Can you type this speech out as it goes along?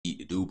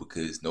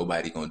because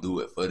nobody gonna do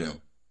it for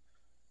them.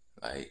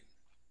 Like,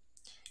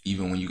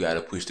 even when you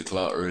gotta push the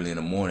clock early in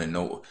the morning,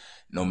 no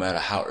matter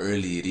how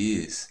early it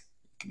is,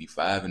 it can be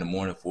 5 in the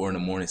morning, 4 in the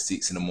morning,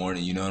 6 in the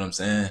morning. You know what I'm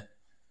saying?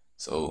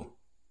 So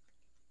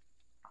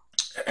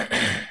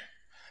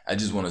I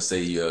just want to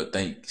say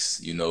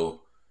thanks,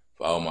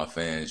 for all my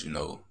fans.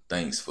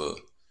 Thanks for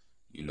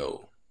you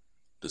know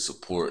the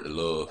support, the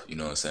love. You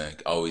know what I'm saying?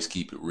 Always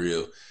keep it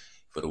real.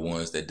 For the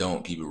ones that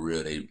don't keep it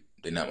real,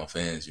 they're not my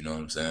fans. You know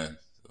what I'm saying?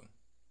 So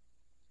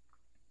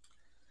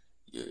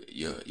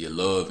your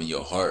love and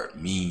your heart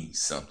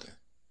means something.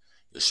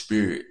 Your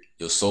spirit,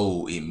 your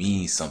soul, it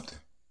means something.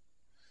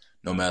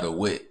 No matter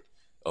what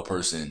a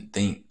person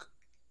think,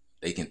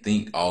 they can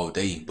think all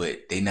day,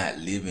 but they not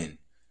living.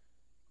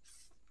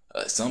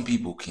 Some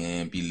people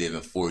can be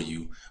living for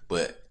you,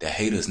 but the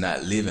haters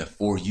not living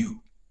for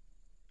you.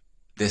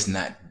 That's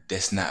not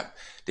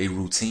their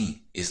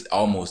routine. It's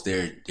almost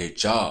their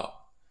job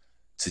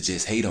to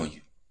just hate on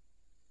you.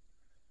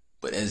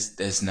 But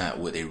that's not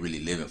what they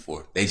really living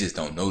for. They just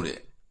don't know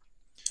that.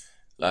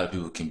 A lot of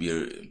people can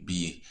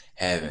be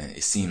having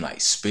it seem like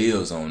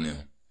spells on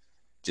them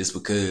just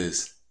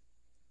because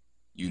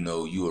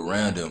you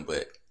around them,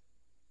 but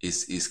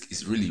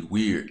it's really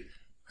weird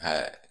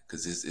how,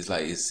 because it's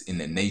like it's in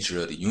the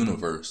nature of the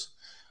universe.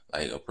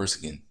 Like a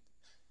person can,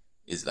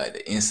 it's like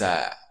the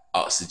inside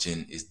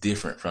oxygen is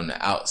different from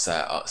the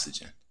outside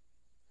oxygen.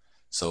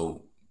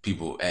 So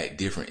people act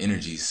different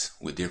energies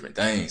with different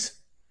things.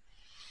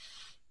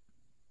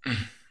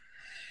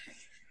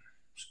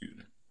 Excuse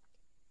me.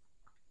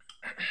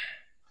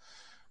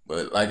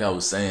 But like I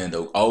was saying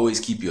though, always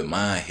keep your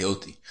mind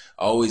healthy.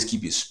 Always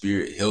keep your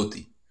spirit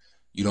healthy.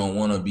 You don't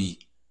want to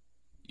be,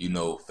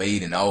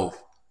 fading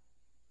off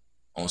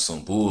on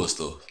some bull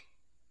stuff.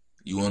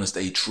 You want to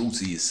stay true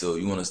to yourself.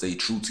 You want to stay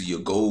true to your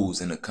goals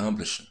and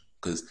accomplishing.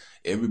 Because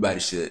everybody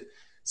should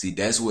see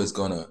that's what's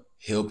gonna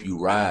help you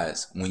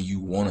rise when you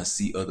want to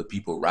see other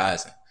people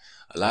rising.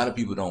 A lot of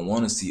people don't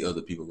want to see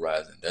other people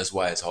rising. That's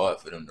why it's hard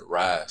for them to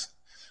rise.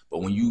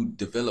 But when you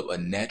develop a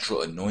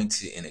natural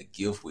anointing and a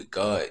gift with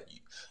God,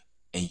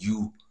 and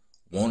you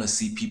want to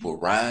see people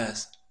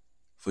rise,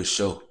 for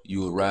sure you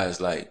will rise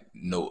like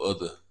no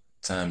other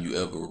time you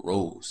ever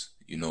rose.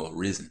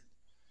 Risen.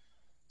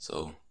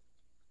 So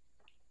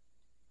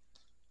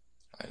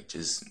like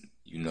just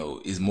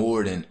it's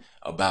more than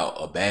about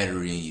a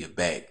battery in your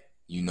back.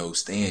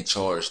 Staying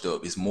charged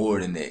up. It's more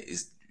than that.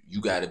 It's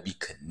you got to be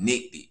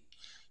connected.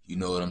 You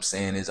know what I'm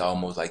saying? It's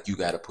almost like you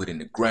got to put in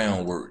the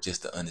groundwork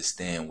just to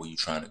understand where you're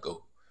trying to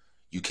go.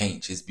 You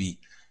can't just be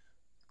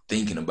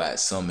thinking about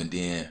something and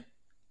then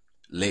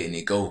letting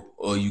it go,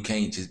 or you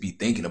can't just be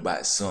thinking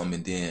about something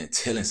and then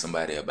telling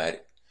somebody about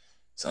it.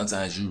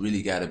 Sometimes you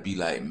really got to be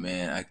like,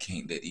 man, I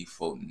can't let these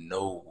folk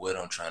know what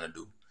I'm trying to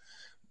do,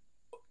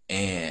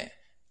 and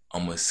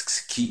I'm gonna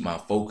keep my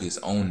focus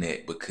on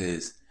that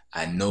because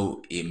I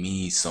know it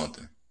means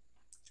something.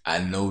 I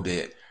know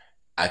that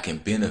I can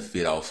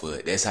benefit off of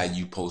it. That's how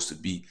you supposed to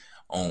be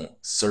on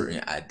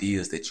certain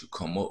ideas that you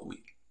come up with.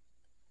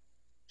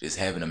 Just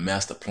having a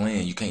master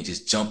plan. You can't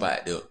just jump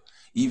out there.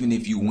 Even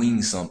if you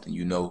wing something,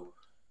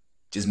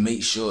 just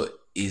make sure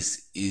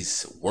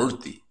it's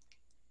worth it.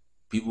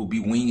 People be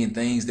winging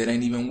things that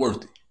ain't even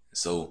worth it.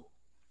 So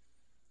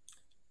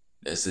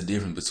that's the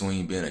difference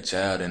between being a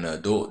child and an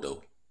adult,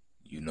 though.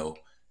 You know,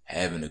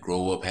 having to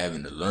grow up,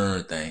 having to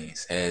learn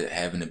things,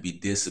 having to be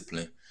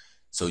disciplined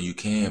so you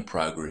can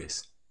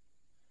progress.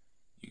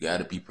 You got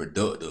to be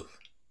productive.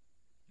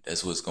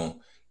 That's what's going to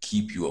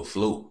keep you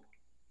afloat.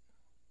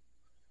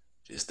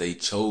 Just stay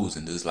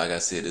chosen. Just like I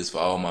said, this for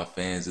all my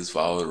fans, this for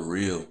all the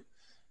real.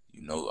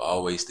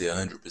 Always stay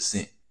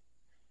 100%.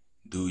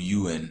 Do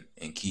you and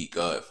keep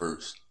God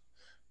first.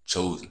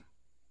 Chosen.